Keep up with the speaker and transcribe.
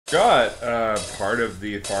Part of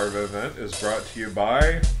the Farva event is brought to you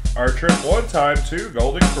by our trip one time to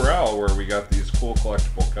Golden Corral, where we got these cool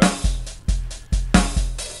collectible cups.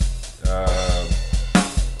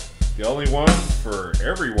 The only one for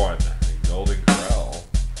everyone in Golden Corral.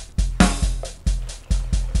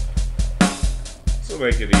 So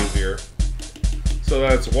make it easier. So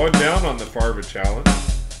that's one down on the Farva challenge.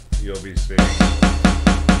 You'll be seeing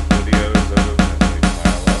videos of them as they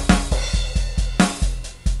pile up.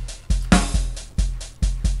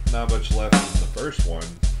 Not much left in the first one.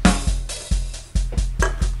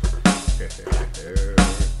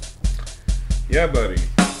 Yeah, buddy.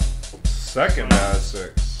 Second out of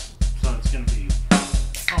 6. So it's going to be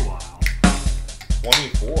a while.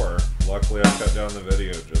 24. Luckily, I cut down the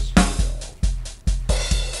video just for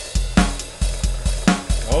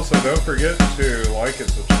y'all. Also, don't forget to like and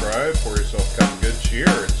subscribe. Pour yourself a cup of good cheer.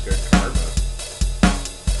 It's good karma.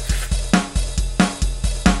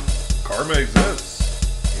 Karma exists.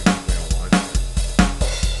 Even if we don't want to.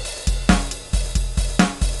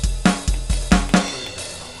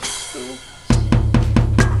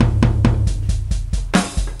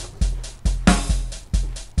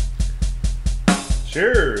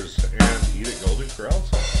 Cheers, and eat at Golden Corral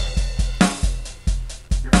sometime.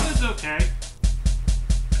 Your food's okay.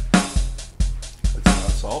 It's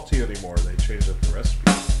not salty anymore. They changed up the recipe.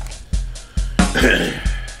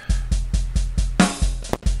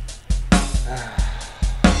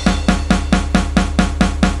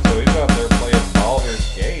 So he's out there playing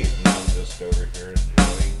Baldur's Gate, and I'm just over here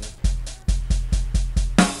enjoying.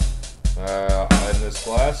 In this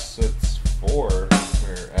glass, it's 4. Or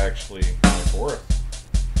actually, my 4th.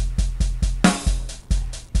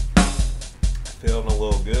 Feeling a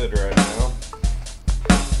little good right now.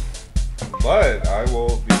 But I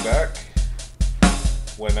will be back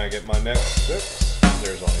when I get my next 6.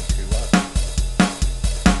 There's only 2 left.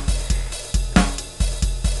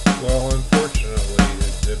 Well, unfortunately,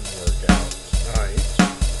 it didn't work out tonight.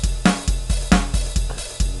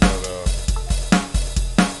 But,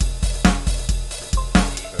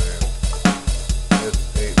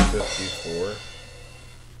 it's 8:54.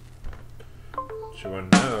 You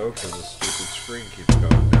want to know, because the stupid screen keeps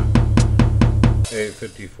going down.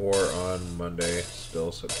 8:54 on Monday,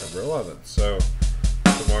 still September 11th. So,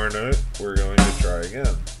 tomorrow night, we're going to try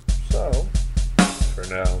again. So, for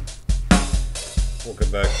now, we'll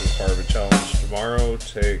come back to the Farva challenge tomorrow,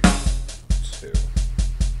 take 2.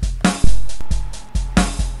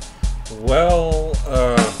 Well,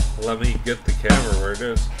 let me get the camera where it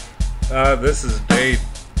is. This is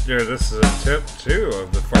attempt 2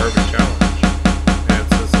 of the Farva challenge.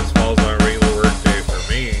 Since this falls on a regular work day for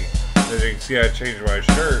me, as you can see, I changed my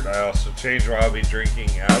shirt. I also changed what I'll be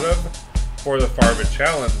drinking out of for the Farva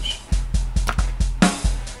challenge.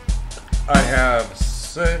 I have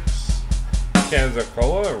 6 cans of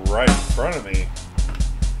cola right in front of me.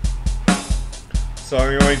 So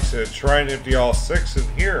I'm going to try and empty all 6 in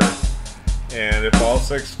here. And if all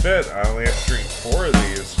 6 fit, I only have to drink 4 of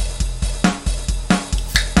these.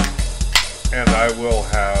 And I will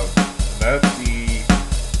have met the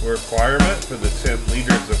requirement for the 10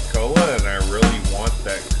 liters of cola, and I really want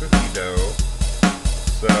that cookie dough,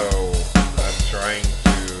 so I'm trying to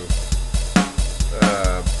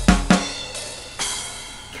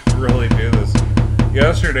really do this.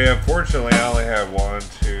 Yesterday, unfortunately, I only had 1,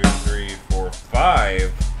 2, 3, 4,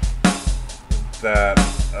 5 that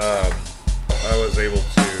I was able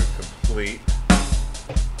to complete.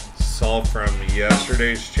 Solve from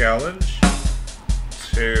yesterday's challenge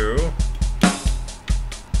to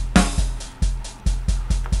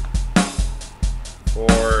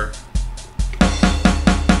for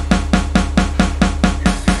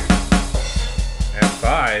and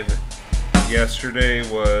 5. Yesterday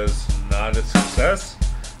was not a success.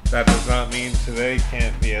 That does not mean today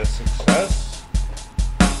can't be a success.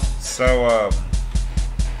 So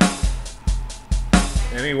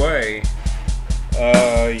anyway,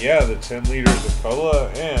 yeah, the 10 liters of cola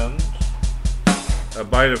and a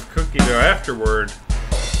bite of cookie dough afterward.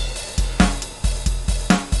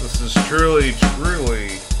 This is truly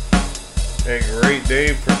a great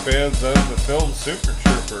day for fans of the film Super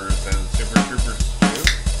Troopers and Super Troopers 2.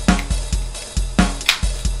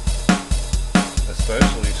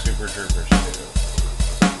 Especially Super Troopers 2.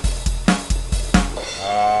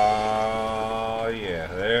 Yeah,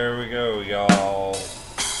 there we go, y'all.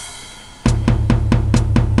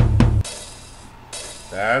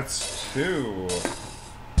 That's 2.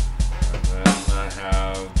 And then I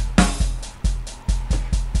have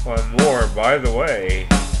 1 more. By the way,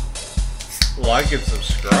 like and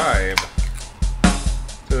subscribe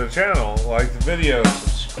to the channel. Like the video,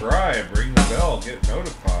 subscribe. subscribe, ring the bell, get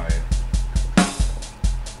notified.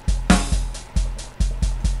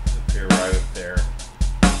 Appear right up there.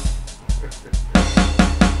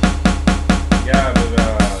 Yeah, but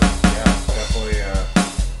yeah, definitely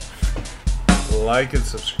like and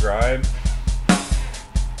subscribe.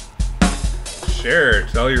 Share,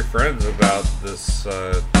 tell your friends about this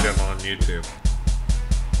gem on YouTube,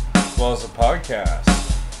 as well as a podcast.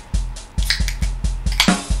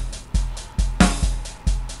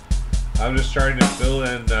 I'm just trying to fill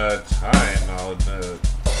in time, I'll admit it.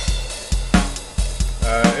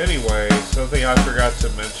 Anyway, something I forgot to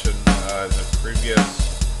mention in the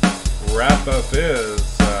previous wrap-up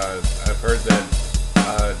is I've heard that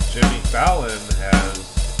Jimmy Fallon has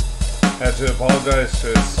had to apologize to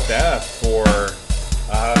his staff for a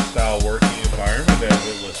hostile working environment, as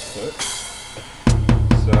it was put.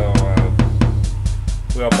 So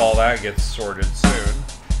we hope all that gets sorted soon.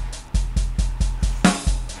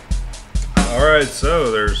 Alright,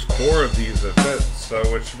 so there's 4 of these events, so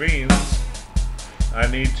which means I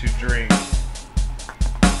need to drink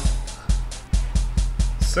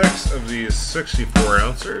 6 of these 64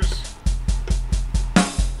 ounces.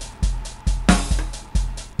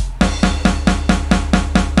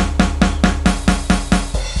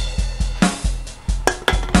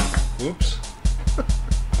 Oops.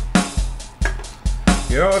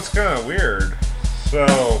 You know, it's kind of weird.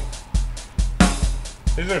 So,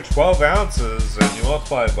 these are 12 ounces, and you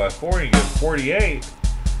multiply it by 4, and you get 48.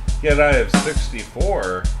 Yet I have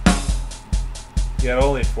 64. Yet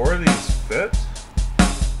only 4 of these fit?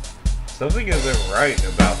 Something isn't right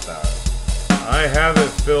about that. I have it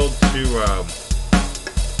filled to,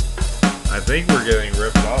 I think we're getting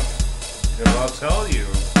ripped off. Because I'll tell you,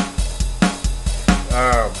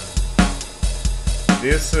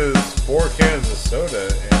 this is 4 cans of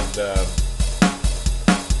soda, and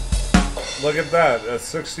look at that, a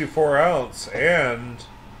 64 ounce, and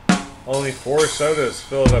only 4 sodas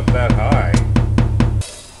filled up that high.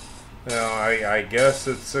 Now, I guess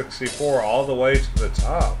it's 64 all the way to the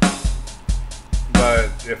top. But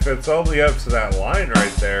if it's only up to that line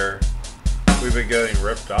right there, we've been getting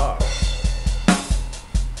ripped off.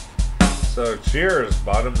 So cheers,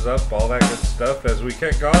 bottoms up, all that good stuff as we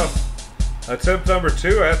kick off attempt number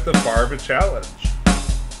 2 at the Farva Challenge.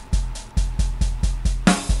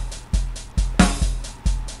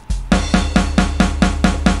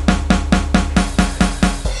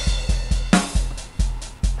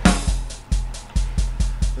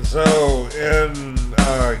 So, in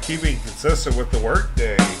keeping consistent with the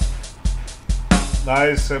workday,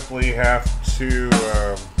 I simply have to,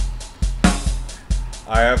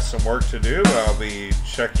 I have some work to do, but I'll be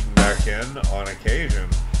checking back in on occasion,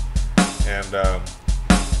 and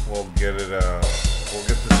we'll get it, we'll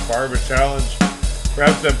get this Farva Challenge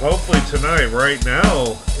wrapped up hopefully tonight. Right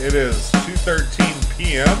now, it is 2:13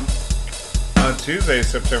 p.m. on Tuesday,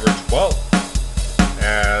 September 12th,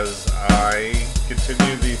 as I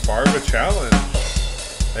continue the Farva Challenge.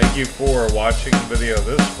 Thank you for watching the video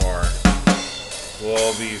this far.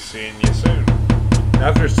 We'll be seeing you soon.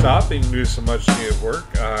 After stopping to do some much needed work,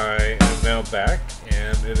 I am now back,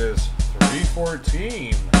 and it is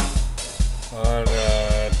 3:14 on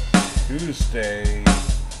Tuesday,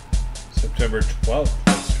 September 12th.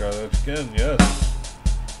 Let's try that again, yes.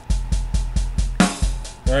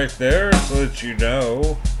 Right there, so that you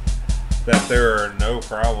know that there are no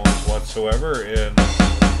problems whatsoever in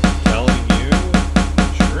telling you the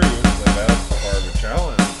truth about the Farva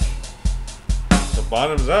Challenge. So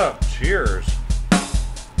bottoms up, cheers.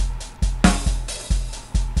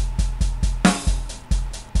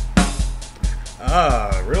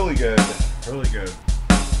 Really good, really good.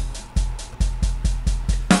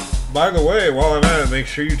 By the way, while I'm at it, make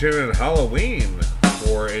sure you tune in Halloween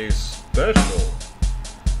for a special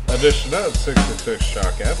edition of 66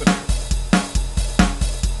 Shock Avenue.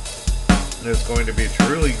 It's going to be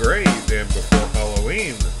truly great, and before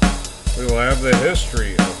Halloween, we will have the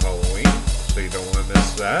history of Halloween, so you don't want to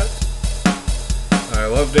miss that. I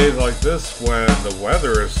love days like this when the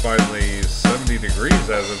weather is finally 70 degrees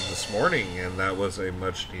as of this morning, and that was a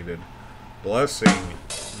much needed blessing,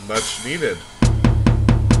 much needed.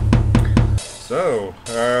 So,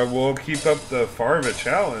 we'll keep up the Farva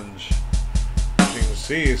Challenge. As you can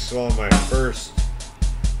see, still on my first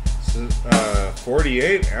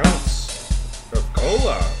 48 ounce of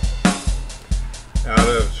cola. Out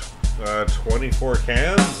of 24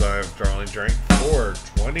 cans, I've only drank 4,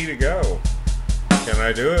 20 to go. Can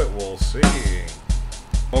I do it? We'll see.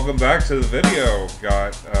 Welcome back to the video.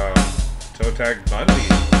 Got Toe Tag Bundy.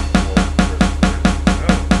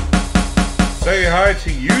 Say hi to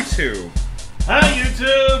YouTube. Hi,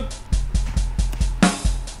 YouTube!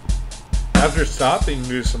 After stopping to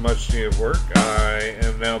do some much needed work, I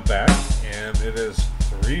am now back, and it is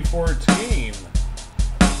 3:14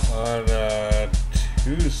 on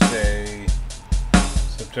Tuesday,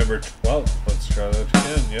 September 12th. Let's try that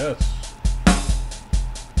again, yes.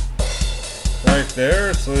 Right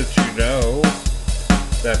there, so that you know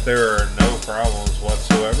that there are no problems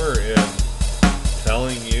whatsoever in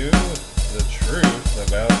telling you the truth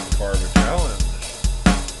about the Farva challenge.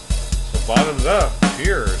 So bottoms up,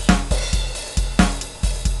 cheers.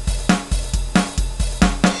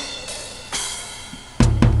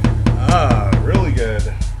 Really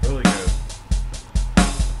good. Really good.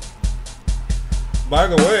 By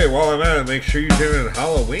the way, while I'm at it, make sure you tune in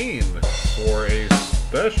Halloween for a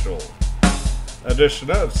special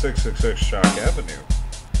edition of 666 Shock Avenue.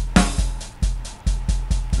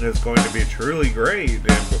 It's going to be truly great,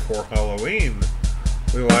 and before Halloween,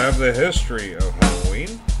 we will have the history of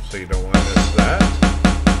Halloween, so you don't want to miss that.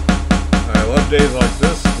 I love days like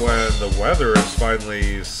this when the weather is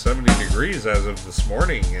finally 70 degrees as of this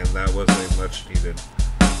morning, and that was a much needed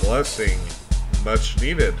blessing. Much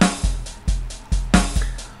needed.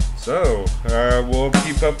 So, we'll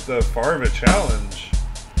keep up the Farva challenge.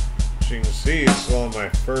 As you can see, it's still on my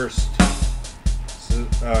first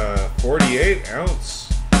 48 ounce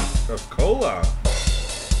of cola.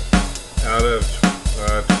 Out of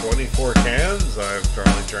 24 cans, I've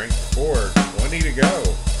only drank 4. 20 to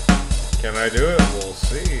go. Can I do it? We'll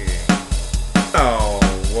see. Now,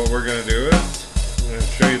 what we're going to do is, I'm going to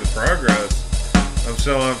show you the progress. I'm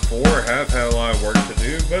still on 4, have had a lot of work to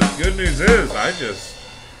do, but the good news is, I just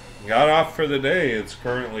got off for the day. It's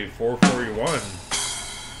currently 4:41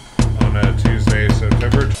 on a Tuesday,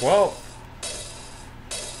 September 12th.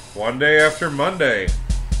 One day after Monday.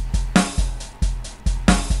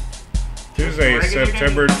 Tuesday,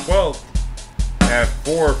 September 12th at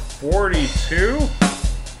 4:42.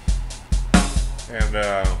 And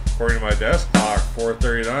according to my desk clock,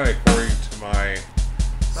 4:39 according to my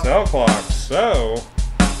cell clock. So,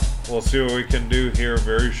 we'll see what we can do here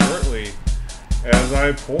very shortly as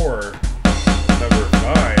I pour number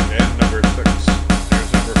 5 and number 6.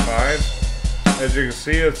 There's number 5. As you can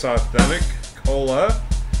see, it's authentic cola.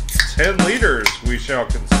 10 liters we shall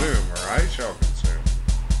consume, or I shall consume.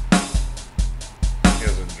 He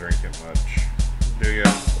doesn't drink it much. Do you?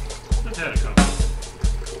 I've had a couple.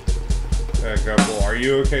 A couple. Are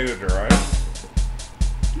you okay to drive?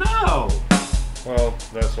 No! Well,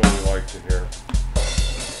 that's what we like to hear.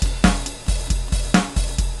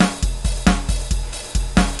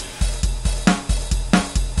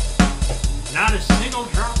 Not a single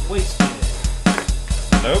drop wasted.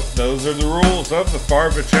 Nope, those are the rules of the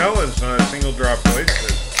Farva challenge, not a single drop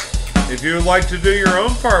wasted. If you would like to do your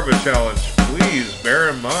own Farva challenge, please bear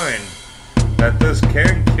in mind that this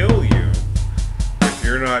can kill you if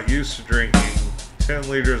you're not used to drinking 10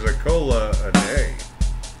 liters of cola a day.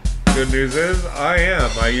 Good news is, I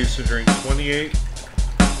am. I used to drink 28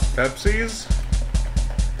 Pepsis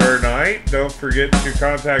per night. Don't forget to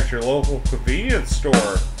contact your local convenience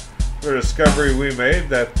store. The discovery we made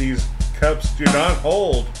that these cups do not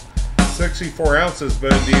hold 64 ounces,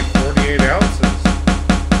 but indeed 48 ounces.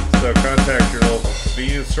 So contact your local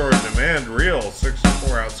convenience store and demand real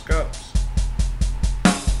 64-ounce cups.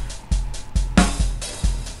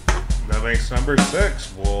 That makes number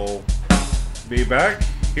 6. We'll be back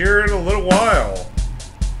here in a little while.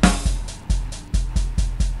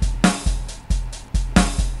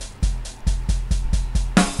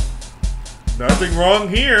 Nothing wrong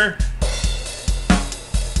here.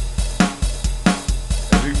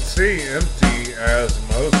 As you can see, empty as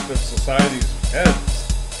most of society's heads.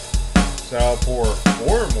 So I'll pour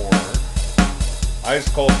 4 more ice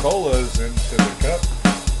cold colas into the cup.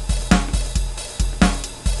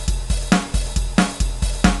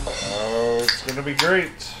 Oh, it's going to be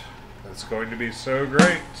great. It's going to be so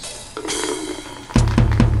great.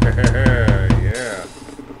 Yeah.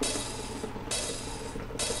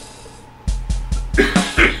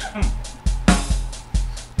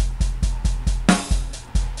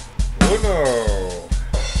 Uno.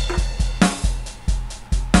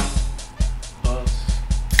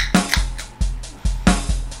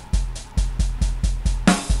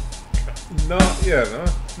 Not yet,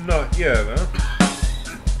 huh? Not yet, huh?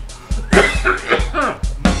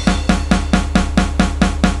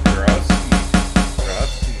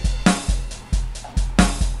 Grazie.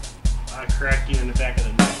 I cracked you in the back of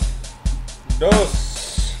the neck.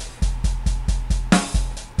 Dos.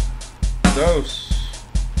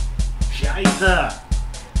 Scheiße.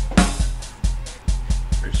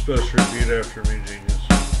 You're supposed to repeat after me, genius.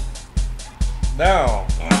 Now.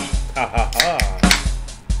 Ha ha ha.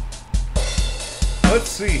 Let's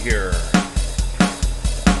see here.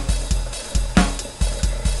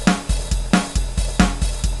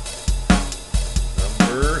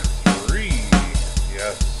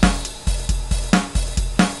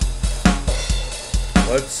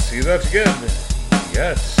 see that again.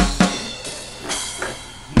 Yes.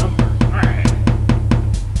 Number. Alright.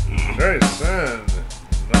 Jason.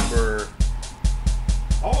 Number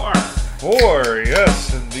 4. 4.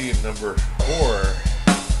 Yes, indeed. Number 4.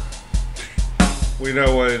 We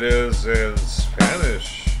know what it is in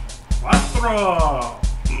Spanish. Quattro.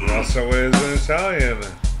 Also is in Italian.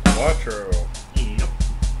 Quattro. Yep.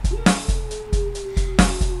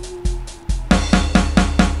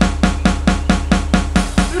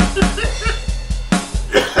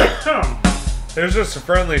 There's just a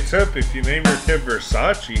friendly tip. If you name your kid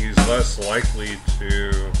Versace, he's less likely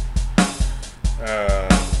to...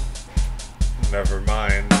 never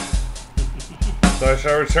mind. So I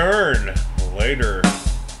shall return later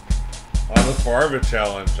on the Farva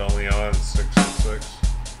challenge, only on 666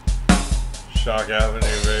 Shock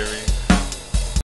Avenue, baby.